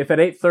 If at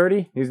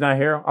 8:30 he's not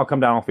here, I'll come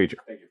down. I'll feature."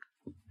 Thank you.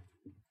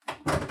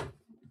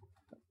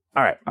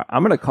 All right.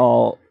 I'm going to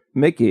call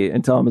Mickey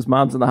and tell him his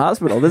mom's in the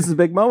hospital. This is a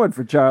big moment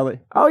for Charlie.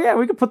 Oh yeah,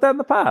 we could put that in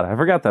the pod. I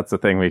forgot that's the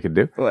thing we could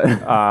do.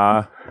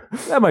 That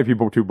might be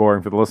too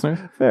boring for the listeners.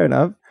 Fair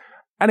enough.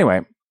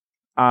 Anyway,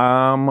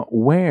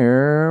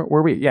 where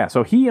were we? Yeah,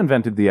 so he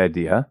invented the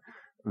idea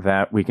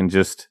that we can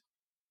just,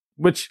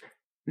 which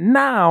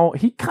now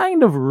he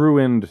kind of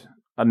ruined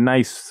a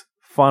nice,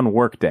 fun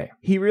work day,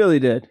 He really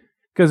did.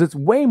 because it's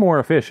way more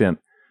efficient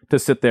to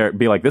sit there and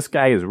be like, this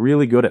guy is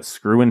really good at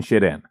screwing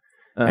shit in,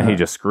 and he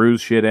just screws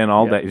shit in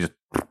all day. He just,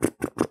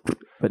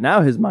 But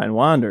now his mind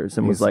wanders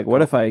and was He's like,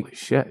 what if I holy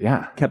shit,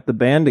 yeah. kept the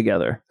band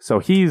together? So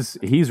he's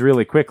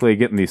really quickly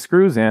getting these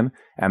screws in,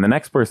 and the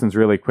next person's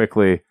really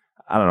quickly,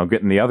 I don't know,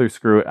 getting the other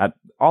screw.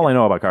 All I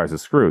know about cars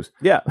is screws,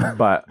 Yeah,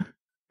 but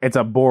it's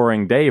a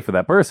boring day for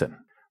that person.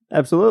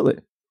 absolutely.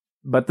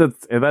 But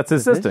that's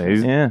his system.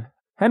 He's, Yeah.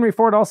 Henry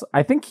Ford also,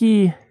 I think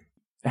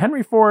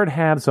Henry Ford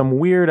had some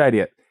weird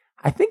idea.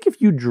 I think if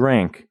you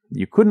drank,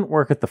 you couldn't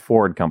work at the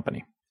Ford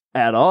company.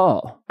 At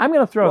all. I'm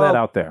going to throw that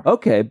Well, out there.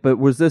 Okay, but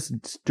was this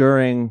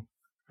during,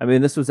 I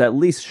mean, this was at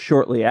least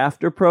shortly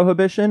after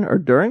Prohibition or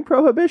during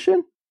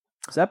Prohibition?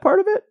 Is that part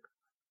of it?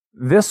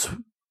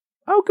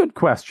 Good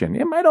question.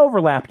 It might have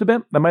overlapped a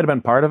bit. That might have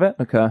been part of it.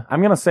 Okay. I'm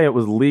going to say it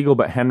was legal,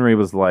 but Henry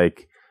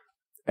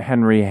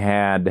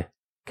had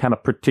kind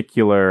of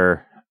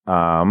particular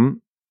Yeah,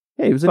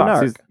 he was a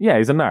thoughts. narc.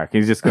 He's a narc.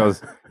 He just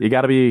goes, you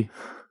got to be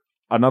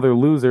another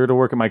loser to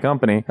work at my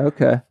company.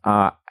 Okay.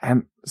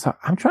 And so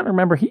I'm trying to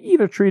remember, he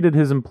either treated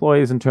his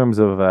employees in terms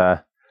of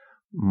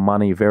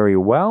money very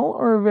well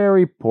or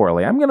very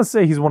poorly. I'm going to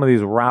say he's one of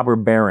these robber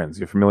barons.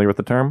 You familiar with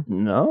the term?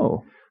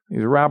 No.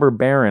 These robber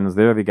barons,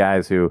 they're the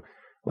guys who,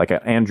 like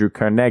Andrew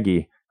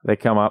Carnegie, they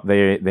come up,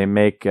 they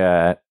make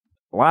a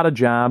lot of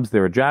jobs.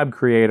 They're a job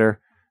creator.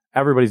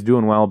 Everybody's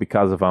doing well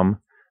because of them.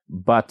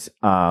 But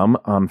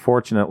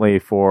unfortunately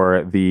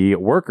for the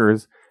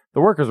workers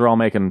are all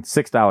making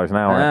 $6 an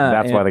hour.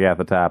 That's why they got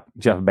the top,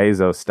 Jeff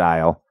Bezos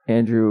style.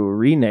 Andrew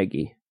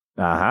Renegi.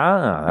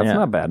 That's Yeah.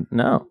 not bad.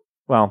 No.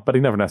 Well, but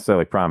he never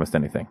necessarily promised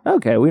anything.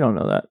 Okay, we don't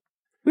know that.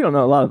 We don't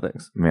know a lot of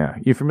things. Yeah,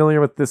 you familiar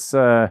with this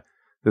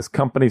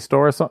company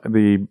store,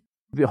 the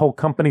whole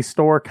company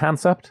store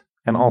concept,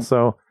 and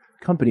also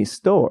Company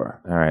store.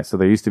 all right. So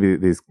there used to be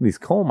these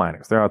coal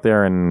miners. They're out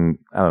there in,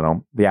 I don't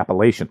know, the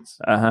Appalachians.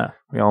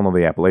 We all know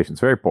the Appalachians,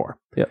 very poor.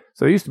 Yep.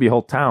 So there used to be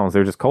whole towns.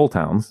 They're just coal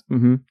towns,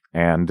 Mm-hmm.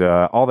 and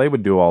all they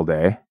would do all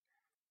day,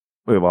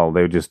 well,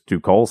 they would just do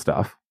coal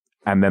stuff,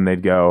 and then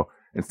they'd go,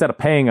 instead of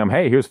paying them,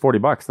 hey, here's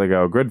 $40. They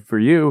go, good for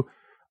you.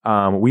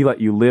 We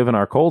let you live in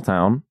our coal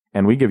town,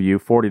 and we give you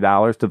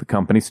 $40 to the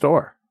company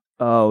store.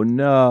 Oh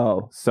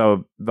no.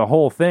 So the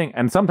whole thing,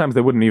 and sometimes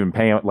they wouldn't even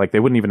pay, like they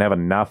wouldn't even have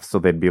enough, so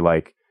they'd be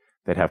like,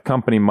 they'd have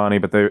company money,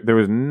 but there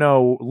was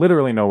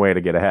literally no way to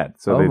get ahead.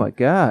 So Oh my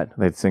God.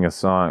 they'd sing a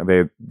song.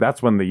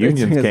 That's when the They'd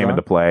unions sing a came song?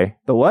 into play.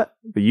 The what?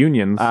 The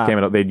unions came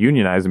into, they'd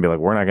unionize and be like,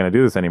 we're not going to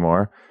do this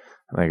anymore.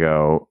 And they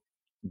go,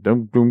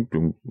 dum, dum,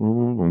 dum,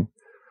 dum, dum.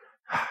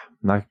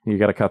 You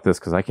got to cut this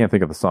because I can't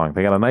think of the song.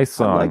 They got a nice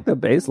song. I like the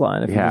bass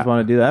line if you Yeah. just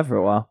want to do that for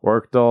a while.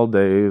 Worked all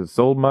day,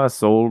 sold my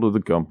soul to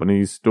the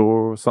company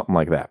store, something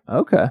like that.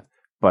 Okay.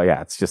 But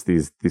yeah, it's just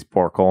these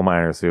poor coal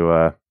miners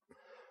who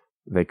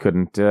they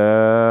couldn't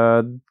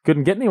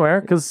get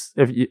anywhere because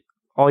if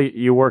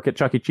you work at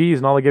Chuck E. Cheese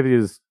and all they give you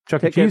is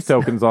Chuck E. Tickets. Cheese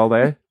tokens all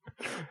day,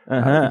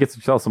 Uh-huh. you get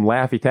yourself some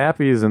Laffy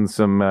Tappies and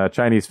some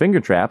Chinese finger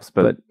traps.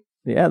 But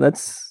Yeah,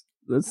 that's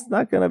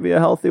not going to be a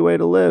healthy way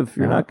to live.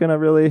 You're No. not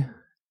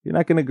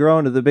going to grow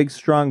into the big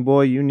strong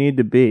boy you need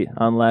to be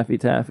on Laffy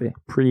Taffy.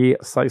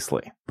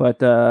 precisely,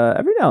 But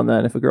every now and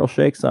then, if a girl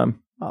shakes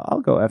some, I'll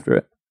go after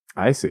it.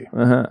 I see.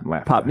 Uh-huh.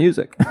 Laffy Pop Taffy.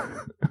 music.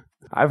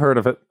 I've heard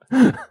of it.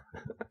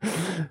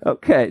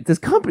 Okay,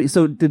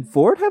 so did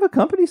Ford have a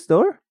company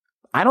store?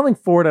 I don't think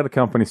Ford had a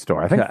company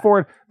store. I think Okay.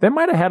 Ford, they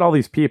might have had all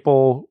these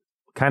people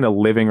kind of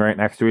living right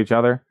next to each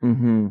other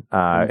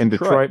Mm-hmm. in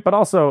Detroit. But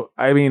also,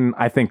 I mean,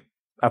 I think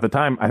at the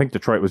time, I think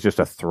Detroit was just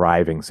a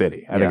thriving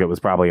city. I think Yeah. it was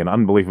probably an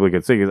unbelievably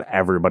good city because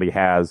everybody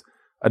has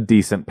a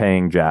decent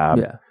paying job.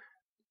 Yeah.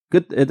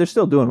 Good. They're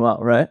still doing well,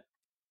 right?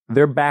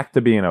 They're back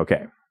to being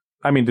okay.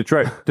 I mean,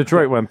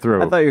 Detroit went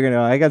through. I thought you were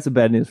I got some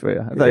bad news for you.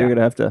 I thought you were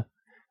gonna have to.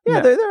 Yeah,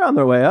 Yeah. they're on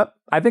their way up.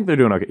 I think they're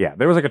doing okay. Yeah,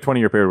 there was like a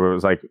 20-year period where it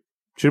was like,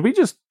 should we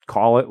just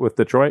call it with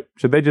Detroit?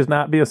 Should they just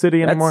not be a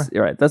city anymore?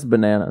 You're right. That's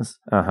bananas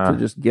Uh-huh. to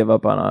just give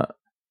up on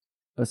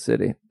a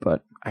city,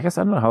 but I guess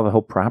I don't know how the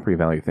whole property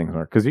value things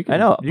work. Because you can, I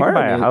know, you can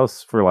buy a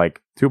house for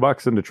like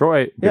 $2 in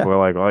Detroit. People are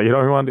like, well, you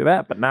don't even want to do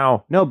that. But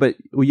now, no, but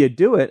you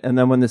do it, and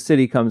then when the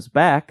city comes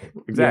back,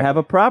 you have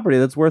a property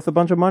that's worth a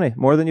bunch of money,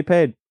 more than you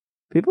paid.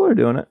 People are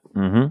doing it.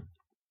 Mm-hmm.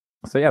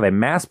 So yeah, they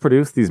mass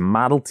produce these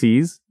Model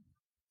Ts.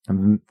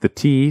 And the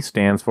T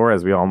stands for,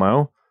 as we all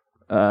know,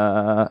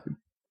 I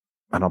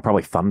don't know,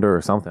 probably thunder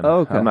or something. Oh,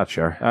 okay. I'm not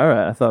sure. All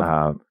right, I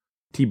thought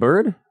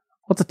T-Bird?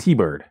 What's a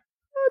T-Bird?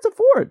 it's a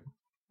Ford.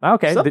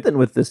 Okay. Something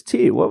with this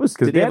T. What was?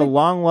 Did he have a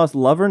long lost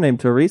lover named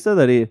Teresa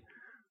that he?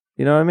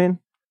 You know what I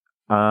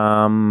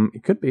mean?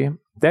 It could be.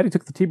 Daddy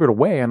took the T-Bird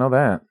away. I know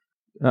that.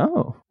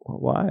 Oh,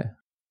 why?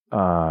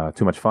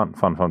 Too much fun.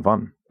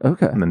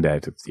 Okay. And then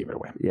Daddy took the T-Bird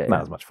away. Yeah,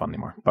 Not as much fun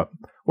anymore. But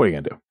what are you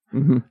gonna do?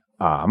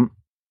 Mm-hmm.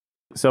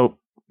 So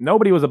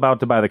nobody was about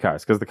to buy the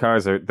cars because the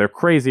cars they're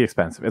crazy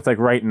expensive. It's like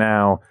right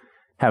now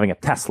having a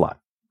Tesla.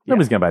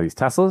 Nobody's gonna buy these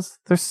Teslas.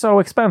 They're so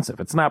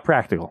expensive. It's not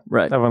practical.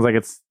 Right. Everyone's like,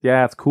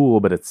 it's cool,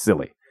 but it's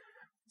silly.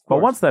 But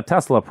once that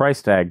Tesla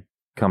price tag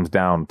comes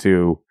down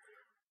to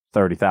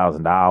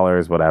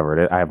 $30,000, whatever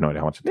it is, I have no idea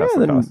how much a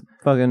Tesla costs.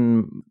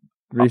 Fucking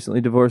recently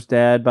divorced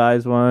dad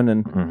buys one,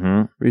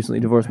 and recently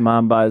divorced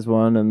mom buys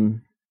one,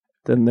 and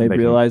then they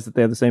realize that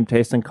they have the same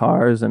taste in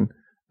cars,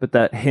 but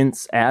that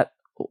hints at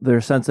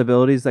their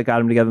sensibilities that got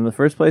them together in the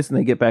first place, and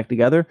they get back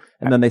together,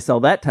 and then they sell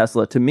that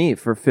Tesla to me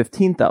for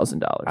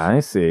 $15,000.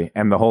 I see.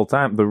 And the whole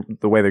time,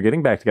 the way they're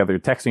getting back together,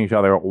 texting each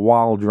other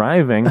while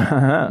driving,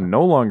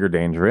 no longer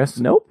dangerous.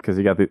 Nope. Because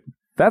you got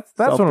that's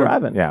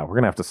self-driving. We're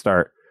gonna have to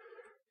start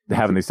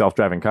having these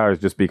self-driving cars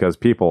just because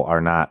people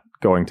are not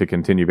going to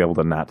continue to be able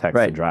to not text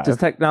and drive. Does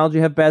technology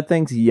have bad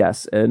things?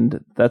 Yes,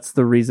 and that's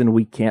the reason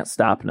we can't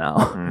stop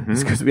now.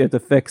 It's because we have to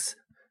fix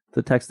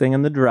the texting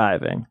and the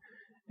driving,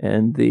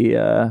 and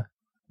the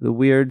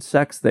weird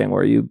sex thing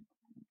where you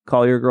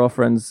call your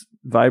girlfriend's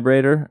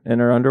vibrator in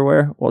her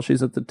underwear while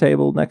she's at the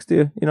table next to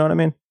you. You know what I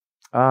mean?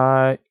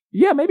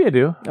 Yeah, maybe I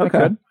do. Okay.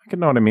 I could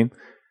know what I mean.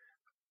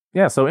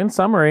 Yeah, so in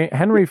summary,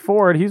 Henry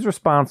Ford, he's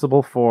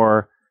responsible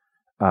for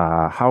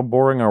how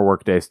boring our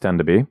work days tend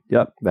to be.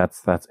 Yep.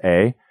 That's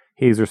A.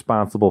 He's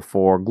responsible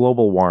for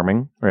global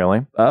warming,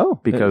 really. Oh,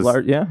 because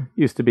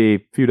used to be a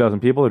few dozen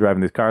people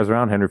driving these cars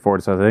around. Henry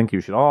Ford says, I think you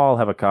should all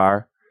have a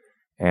car.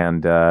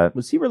 And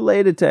was he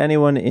related to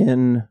anyone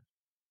in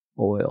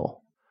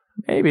oil?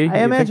 Maybe. I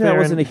imagine that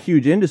wasn't a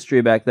huge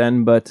industry back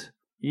then, but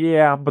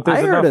yeah, but there's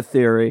I heard a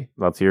theory.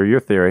 Let's hear your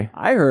theory.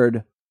 I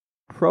heard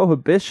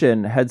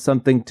prohibition had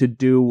something to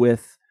do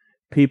with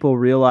people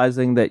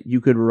realizing that you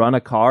could run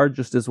a car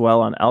just as well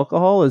on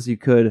alcohol as you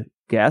could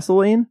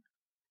gasoline,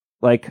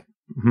 like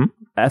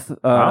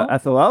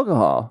ethyl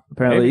alcohol.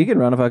 Apparently, you can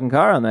run a fucking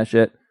car on that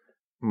shit.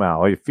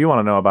 Well, if you want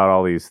to know about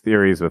all these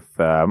theories with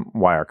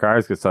why our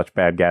cars get such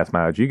bad gas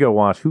mileage, you go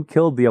watch Who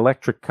Killed the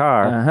Electric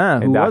Car,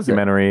 a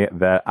documentary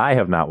that I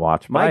have not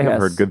watched, but I have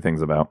heard good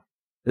things about.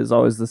 Is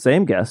always the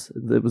same guess.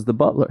 It was the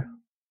butler.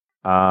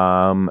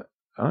 I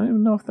don't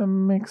even know if that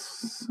makes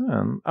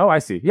sense. Oh, I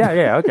see.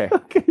 Yeah, okay.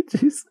 Okay,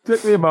 jeez.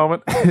 Took me a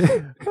moment.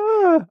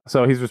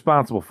 So he's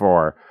responsible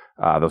for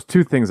those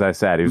two things I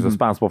said. He's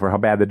responsible for how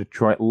bad the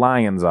Detroit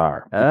Lions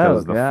are.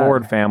 Because the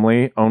Ford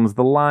family owns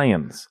the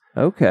Lions.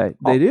 Okay,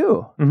 they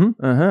do.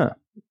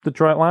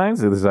 Detroit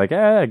Lions. It's like,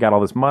 I got all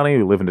this money.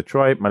 We live in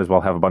Detroit. Might as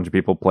well have a bunch of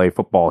people play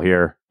football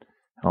here.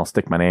 And I'll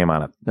stick my name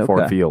on it. Okay.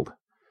 Ford Field.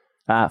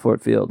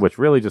 Ford Field. Which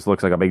really just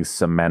looks like a big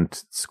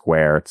cement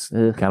square. It's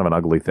kind of an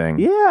ugly thing.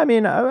 Yeah, I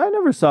mean, I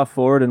never saw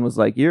Ford and was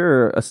like,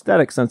 your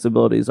aesthetic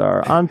sensibilities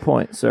are on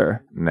point,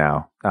 sir.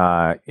 No.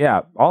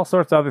 Yeah, all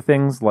sorts of other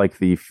things like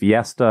the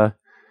Fiesta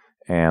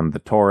and the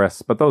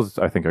Taurus, but those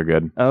I think are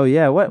good. Oh,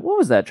 yeah. What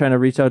was that? Trying to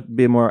reach out to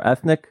be more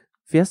ethnic?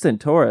 Fiesta and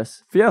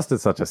Taurus. Fiesta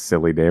is such a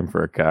silly name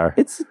for a car.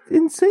 It's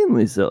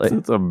insanely silly.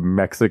 It's a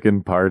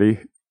Mexican party.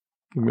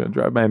 I'm going to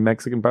drive my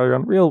Mexican party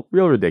around. Real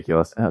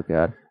ridiculous. Oh,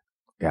 God.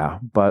 Yeah,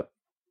 but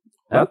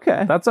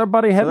okay, that's our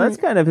buddy Henry. So that's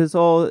kind of his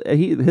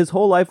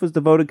whole life was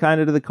devoted kind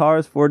of to the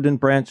cars. Ford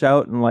didn't branch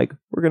out and like,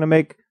 we're going to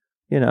make,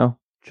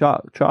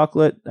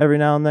 chocolate every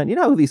now and then. You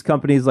know how these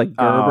companies like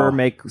Gerber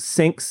make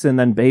sinks and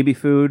then baby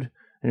food?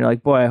 And you're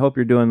like, boy, I hope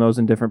you're doing those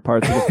in different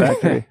parts of the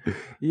factory.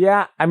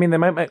 Yeah, I mean, they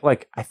might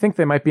make, I think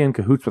they might be in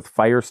cahoots with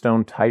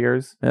Firestone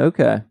tires.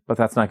 Okay. But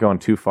that's not going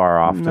too far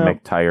off to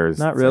make tires.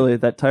 Not really.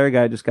 That tire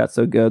guy just got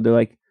so good. They're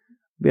like,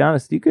 be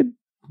honest, you could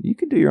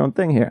do your own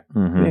thing here.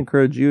 We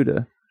encourage you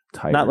to.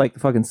 Tires. Not like the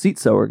fucking seat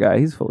sewer guy.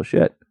 He's full of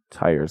shit.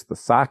 Tires. The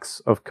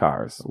socks of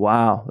cars.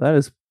 Wow. That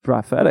is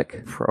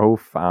prophetic.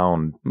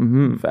 Profound.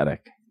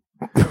 Prophetic.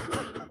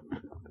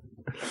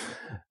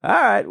 All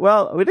right.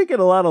 Well, we didn't get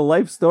a lot of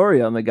life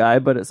story on the guy,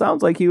 but it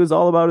sounds like he was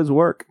all about his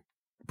work.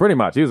 Pretty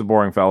much. He was a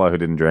boring fellow who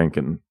didn't drink.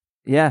 And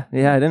yeah, I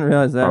didn't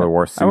realize that. I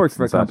worked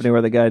for a company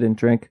where the guy didn't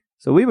drink.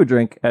 So we would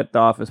drink at the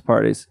office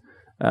parties.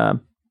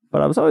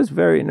 But I was always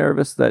very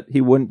nervous that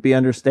he wouldn't be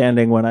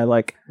understanding when I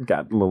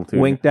got a little too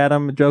winked at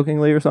him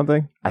jokingly or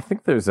something. I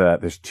think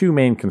there's two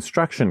main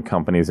construction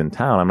companies in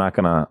town. I'm not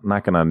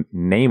gonna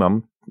name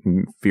them,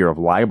 in fear of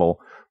libel,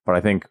 but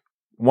I think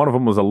one of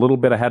them was a little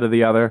bit ahead of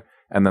the other,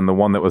 And then the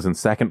one that was in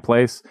second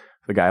place,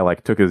 the guy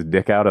like took his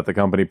dick out at the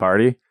company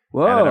party.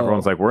 Whoa. And then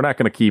everyone's like, we're not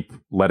going to keep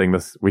letting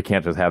this. We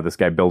can't just have this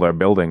guy build our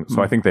building.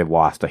 So I think they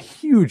lost a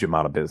huge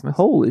amount of business.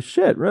 Holy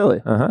shit,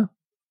 really? Uh-huh.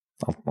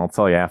 I'll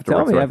tell you afterwards.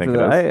 Tell me what after I think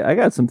that. it is. I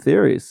got some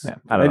theories. Yeah,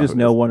 I just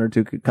know one or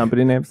two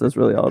company names. That's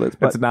really all it is.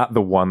 But It's not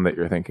the one that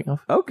you're thinking of.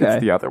 Okay.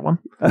 It's the other one.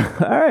 all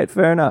right,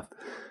 fair enough.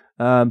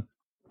 All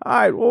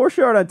right, well, we're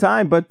short on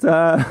time, but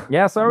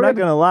Yeah, I'm sorry. not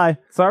going to lie.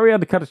 Sorry we had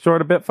to cut it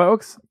short a bit,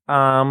 folks.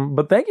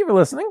 But thank you for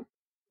listening.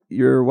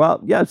 You're well.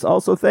 Yes.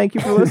 Also, thank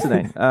you for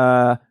listening.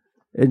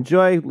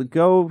 Enjoy.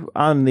 Go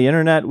on the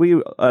internet.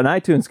 An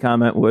iTunes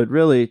comment would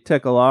really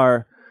tickle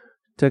our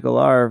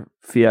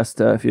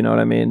fiesta, if you know what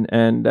I mean.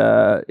 And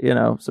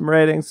some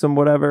ratings, some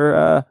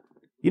whatever.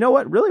 You know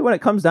what? Really, when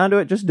it comes down to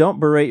it, just don't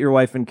berate your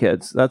wife and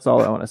kids. That's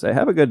all I want to say.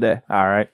 Have a good day. All right.